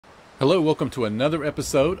Hello, welcome to another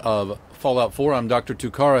episode of Fallout 4. I'm Dr.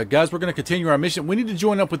 Tukara. Guys, we're going to continue our mission. We need to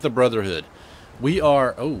join up with the Brotherhood. We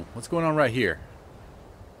are... Oh, what's going on right here?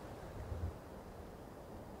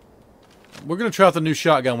 We're going to try out the new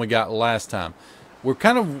shotgun we got last time. We're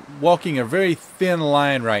kind of walking a very thin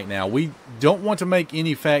line right now. We don't want to make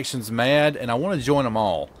any factions mad, and I want to join them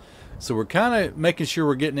all. So we're kind of making sure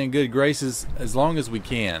we're getting in good graces as long as we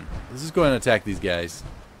can. Let's just go ahead and attack these guys.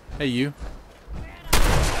 Hey, you.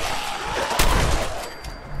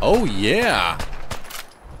 Oh, yeah.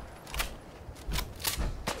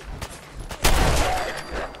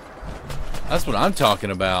 That's what I'm talking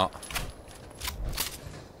about.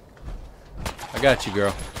 I got you,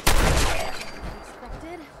 girl.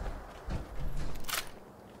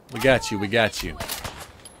 We got you, we got you.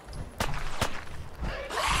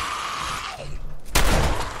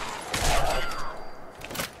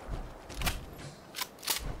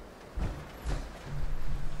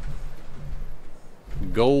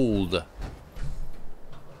 Gold.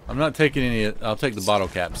 I'm not taking any. I'll take the bottle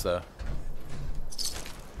caps though.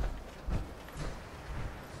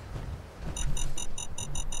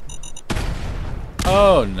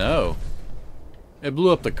 Oh no. It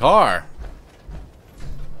blew up the car.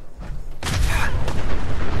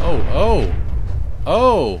 Oh.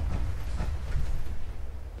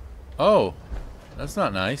 Oh. That's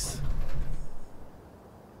not nice.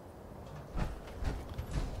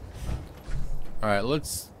 Alright,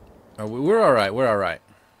 let's... We're alright, we're alright.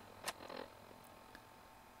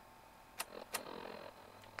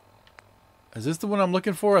 Is this the one I'm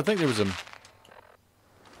looking for? I think there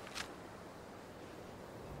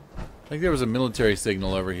was a military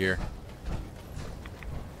signal over here.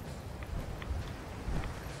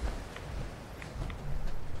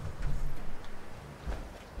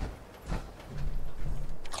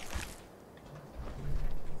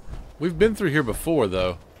 We've been through here before,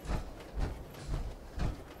 though.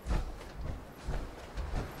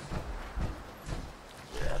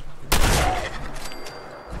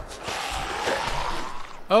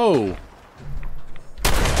 Oh!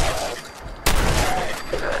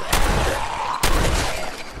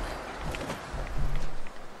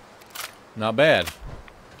 Not bad.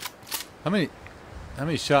 How many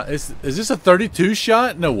shots? Is this a 32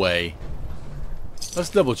 shot? No way. Let's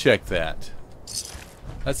double check that.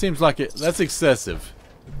 That seems like it. That's excessive.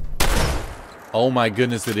 Oh my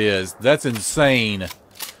goodness, it is. That's insane.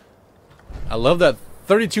 I love that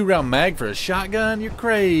 32 round mag for a shotgun. You're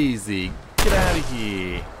crazy. Get out of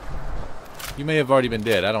here. You may have already been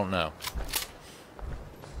dead. I don't know.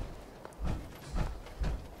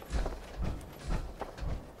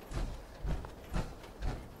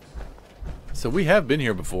 So we have been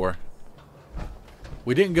here before.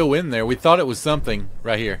 We didn't go in there. We thought it was something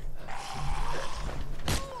right here.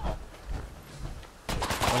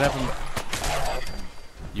 What happened?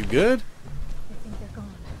 You good? I think they're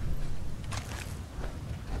gone.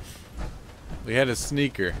 We had a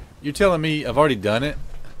sneaker. You're telling me I've already done it?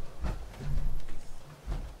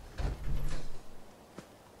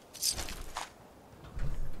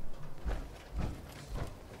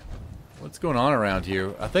 What's going on around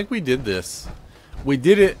here? I think we did this. We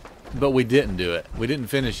did it, but we didn't do it. We didn't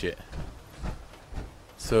finish it.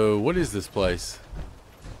 So, what is this place?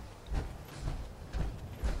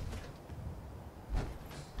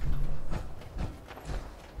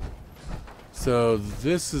 So,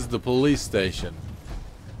 this is the police station.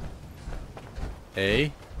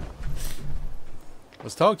 Hey?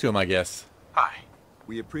 Let's talk to him, I guess. Hi.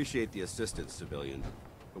 We appreciate the assistance, civilian.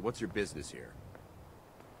 But what's your business here?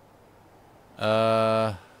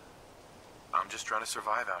 I'm just trying to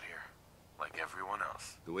survive out here, like everyone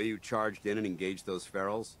else. The way you charged in and engaged those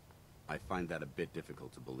ferals, I find that a bit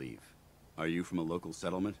difficult to believe. Are you from a local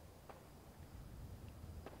settlement?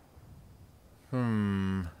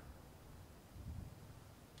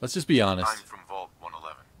 Let's just be honest. I'm from Vault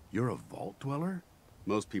 111. You're a vault dweller?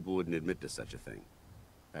 Most people wouldn't admit to such a thing.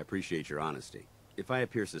 I appreciate your honesty. If I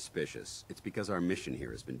appear suspicious, it's because our mission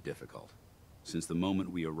here has been difficult. Since the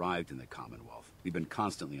moment we arrived in the Commonwealth, we've been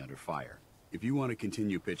constantly under fire. If you want to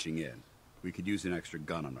continue pitching in, we could use an extra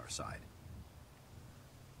gun on our side.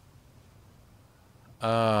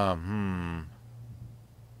 That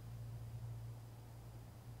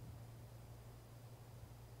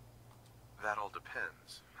all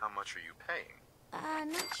depends. How much are you paying?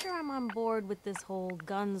 Not sure I'm on board with this whole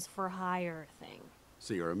guns for hire thing.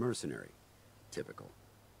 So you're a mercenary. Typical.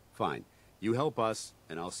 Fine. You help us,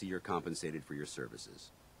 and I'll see you're compensated for your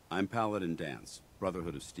services. I'm Paladin Dance,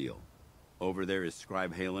 Brotherhood of Steel. Over there is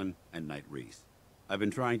Scribe Halen and Knight Reese. I've been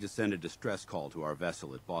trying to send a distress call to our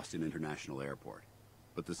vessel at Boston International Airport,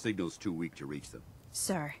 but the signal's too weak to reach them.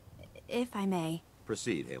 Sir, If I may,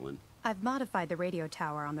 Proceed, Halen. I've modified the radio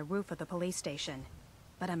tower on the roof of the police station,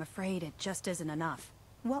 but I'm afraid it just isn't enough.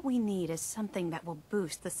 What we need is something that will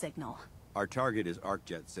boost the signal. Our target is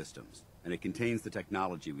ArcJet Systems, and it contains the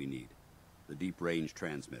technology we need. The deep-range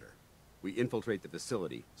transmitter. We infiltrate the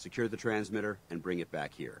facility, secure the transmitter, and bring it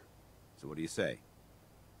back here. So what do you say?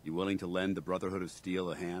 You willing to lend the Brotherhood of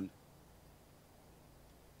Steel a hand?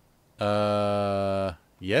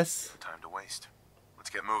 Yes. No time to waste. Let's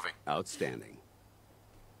get moving. Outstanding.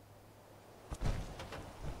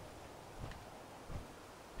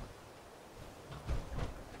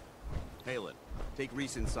 Halen, take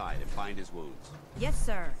Reese inside and find his wounds. Yes,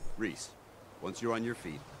 sir. Reese, once you're on your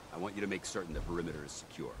feet, I want you to make certain the perimeter is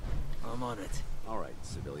secure. I'm on it. All right,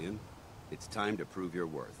 civilian. It's time to prove your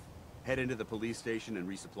worth. Head into the police station and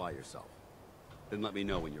resupply yourself. Then let me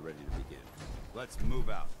know when you're ready to begin. Let's move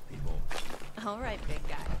out, people. All right, big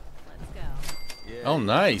guy. Let's go. Yeah. Oh,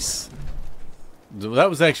 nice. That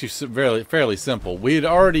was actually fairly simple. We had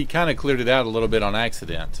already kind of cleared it out a little bit on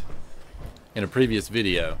accident in a previous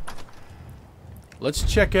video. Let's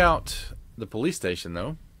check out the police station,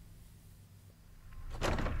 though.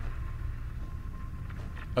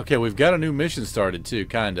 Okay, we've got a new mission started, too,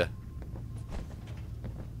 kinda.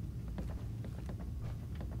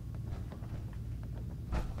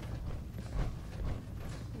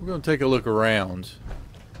 We're going to take a look around.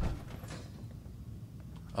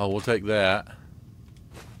 Oh, we'll take that.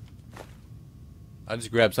 I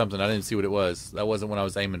just grabbed something. I didn't see what it was. That wasn't what I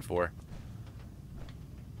was aiming for.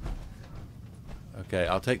 Okay,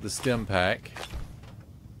 I'll take the stim pack.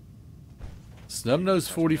 Snubnose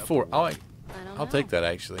 44. I don't I'll know. take that,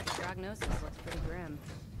 actually. Prognosis looks pretty grim.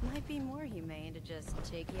 Might be more humane to just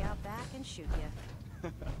take you out back and shoot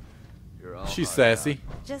you. You're all She's hard sassy.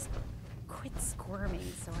 Just quit squirming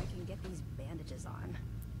so I can get these bandages on.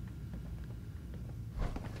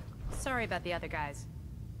 Sorry about the other guys.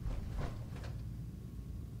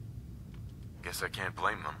 Guess I can't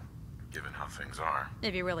blame them, given how things are.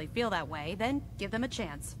 If you really feel that way, then give them a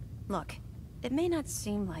chance. Look, it may not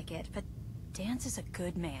seem like it, but Dance is a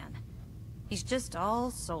good man. He's just all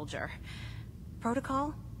soldier.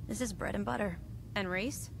 Protocol is his bread and butter. And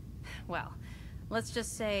Reese? Well, let's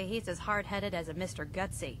just say he's as hard-headed as a Mr.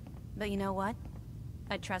 Gutsy. But you know what?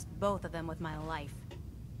 I trust both of them with my life.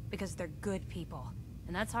 Because they're good people.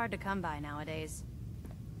 And that's hard to come by nowadays.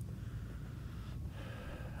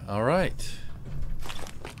 All right.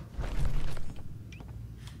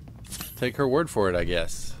 Take her word for it, I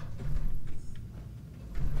guess.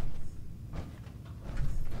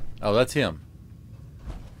 Oh, that's him.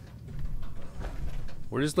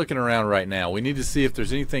 We're just looking around right now. We need to see if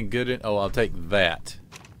there's anything good in... Oh, I'll take that.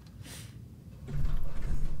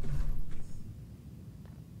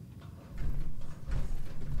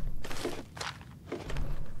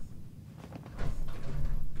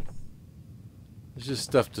 There's just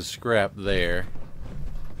stuff to scrap there.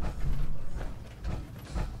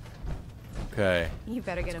 Okay. You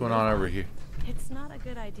better get What's going on over here? It's not a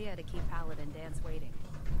good idea to keep Paladin Dance waiting.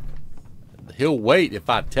 He'll wait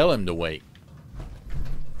if I tell him to wait.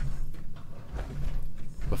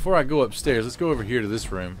 Before I go upstairs, let's go over here to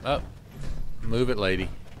this room. Up. Move it, lady.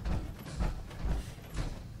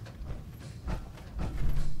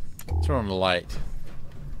 Turn on the light.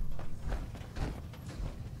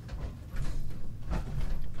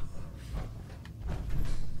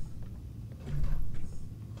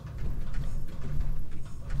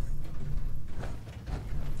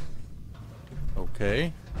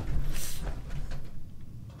 Okay.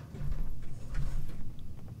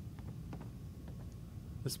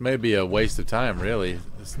 This may be a waste of time, really.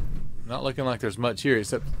 It's not looking like there's much here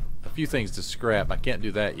except a few things to scrap. I can't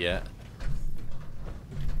do that yet.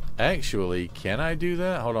 Actually, can I do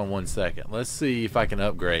that? Hold on one second. Let's see if I can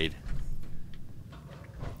upgrade.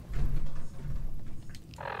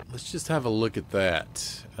 Let's just have a look at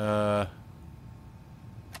that.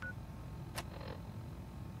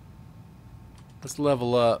 Let's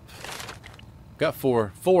level up. Got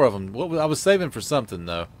four of them. I was saving for something,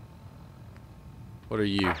 though. What are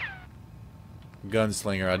you?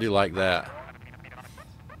 Gunslinger. I do like that.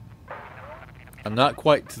 I'm not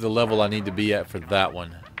quite to the level I need to be at for that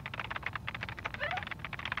one.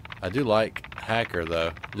 I do like Hacker,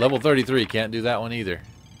 though. Level 33. Can't do that one either.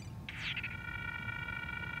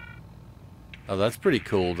 Oh, that's pretty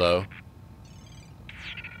cool, though.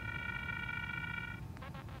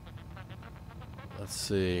 Let's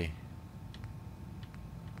see.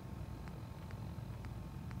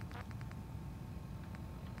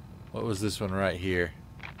 What was this one right here?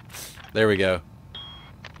 There we go.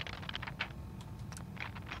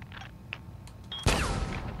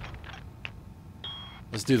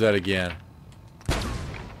 Let's do that again.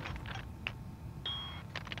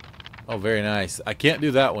 Oh, very nice. I can't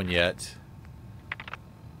do that one yet.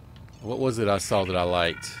 What was it I saw that I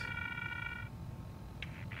liked?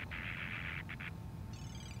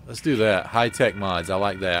 Let's do that. High-tech mods. I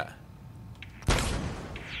like that.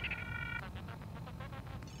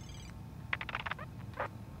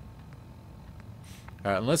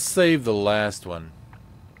 Alright, and let's save the last one.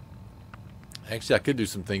 Actually, I could do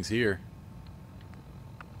some things here.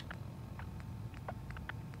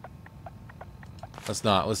 Let's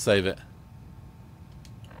not. Let's save it.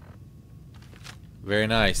 Very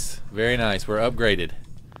nice. Very nice. We're upgraded.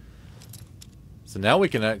 So now we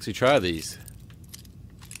can actually try these.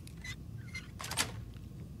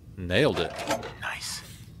 Nailed it. Nice.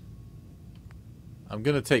 I'm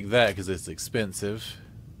going to take that because it's expensive.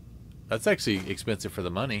 That's actually expensive for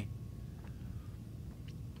the money.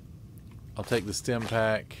 I'll take the stim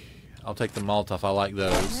pack. I'll take the Molotov. I like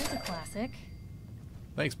those. There's a classic.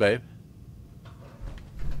 Thanks, babe.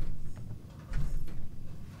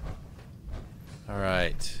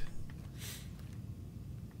 Alright.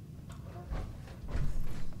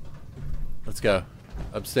 Let's go.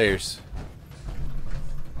 Upstairs.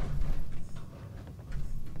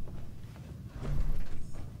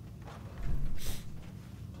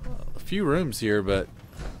 A few rooms here, but...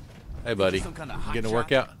 Hey, buddy. You getting a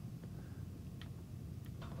workout?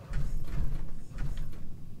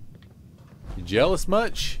 You jealous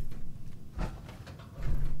much?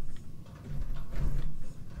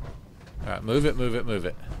 Alright, move it, move it, move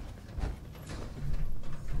it.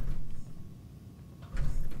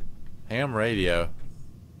 Ham radio.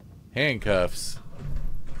 Handcuffs.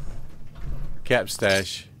 Cap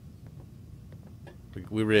stash.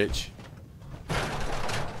 We rich.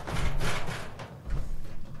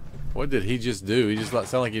 What did he just do? He just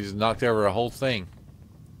sounded like he just knocked over a whole thing.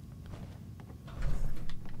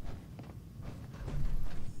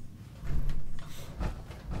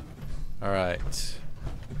 Alright.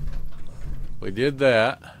 We did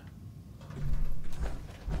that.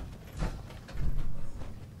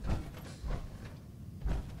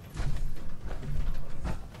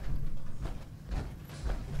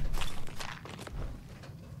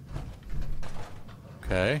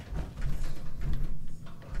 Okay.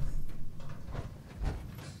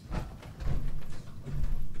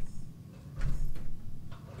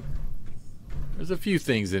 There's a few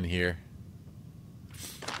things in here.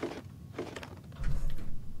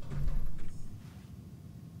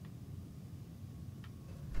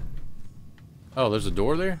 Oh, there's a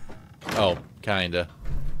door there? Oh, kinda.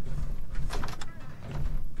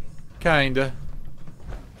 Kinda.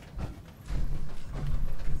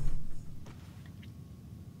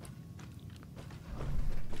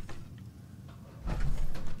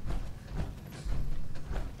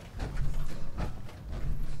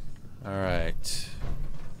 Alright.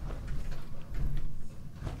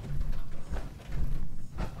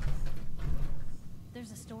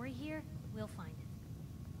 There's a story here. We'll find it.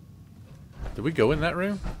 Did we go in that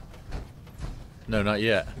room? No, not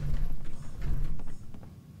yet.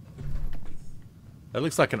 That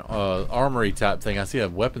looks like an armory type thing. I see a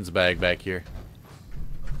weapons bag back here.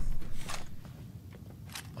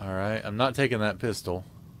 Alright, I'm not taking that pistol.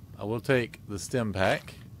 I will take the stim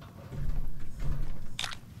pack.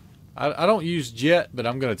 I don't use jet, but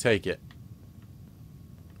I'm going to take it.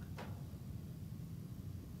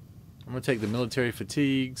 I'm going to take the military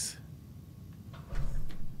fatigues.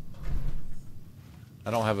 I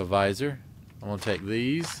don't have a visor. I'm going to take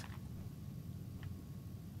these.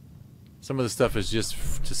 Some of the stuff is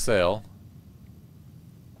just to sell.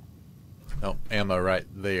 Oh, ammo right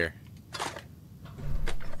there.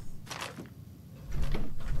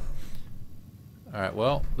 Alright,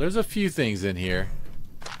 well, there's a few things in here.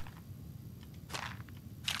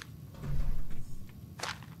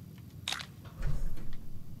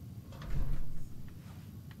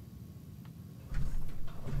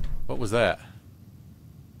 What was that?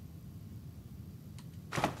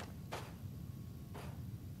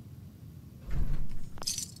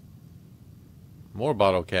 More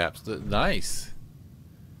bottle caps. Nice.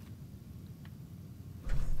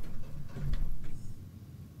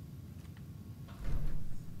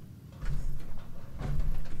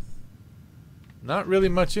 Not really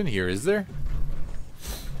much in here, is there?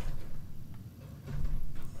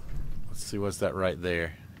 Let's see, what's that right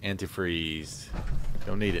there? Antifreeze.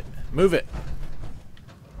 Don't need it. Move it.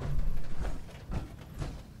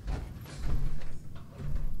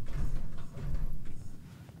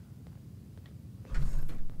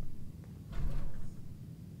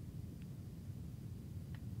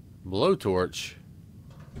 Blowtorch.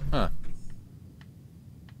 Huh.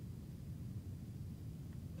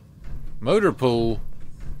 Motor pool.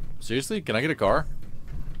 Seriously? Can I get a car?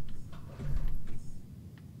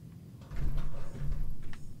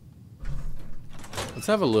 Let's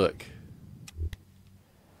have a look.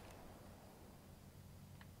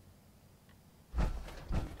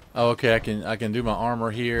 Oh, okay, I can do my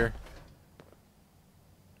armor here.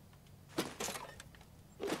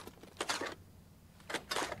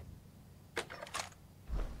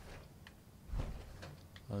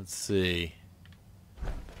 Let's see.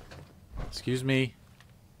 Excuse me.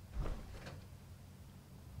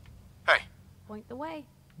 Hey. Point the way.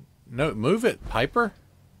 No, move it, Piper.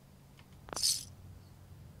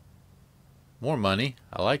 More money.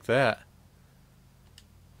 I like that.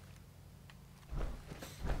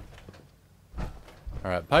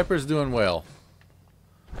 Alright, Piper's doing well.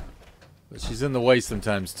 But she's in the way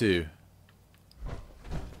sometimes too.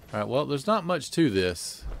 Alright, well, there's not much to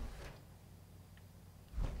this.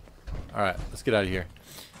 Alright, let's get out of here.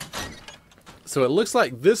 So it looks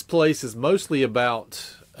like this place is mostly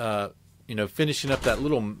about, you know, finishing up that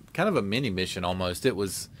little, kind of a mini mission almost. It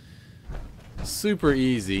was super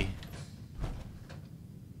easy.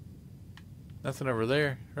 Nothing over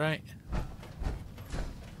there, right?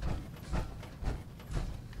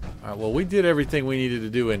 Alright, well, we did everything we needed to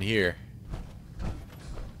do in here.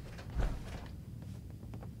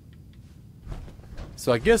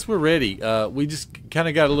 So I guess we're ready. We just kind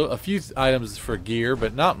of got a few items for gear,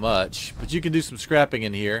 but not much. But you can do some scrapping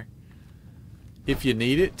in here if you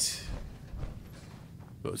need it.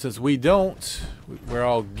 But since we don't, we're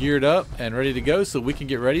all geared up and ready to go, so we can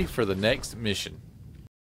get ready for the next mission.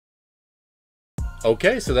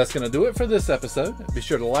 Okay, so that's going to do it for this episode. Be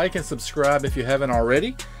sure to like and subscribe if you haven't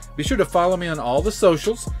already. Be sure to follow me on all the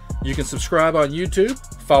socials. You can subscribe on YouTube,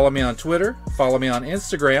 follow me on Twitter, follow me on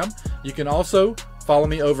Instagram. You can also follow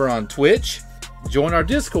me over on Twitch. Join our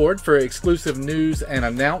Discord for exclusive news and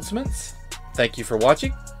announcements. Thank you for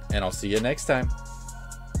watching, and I'll see you next time.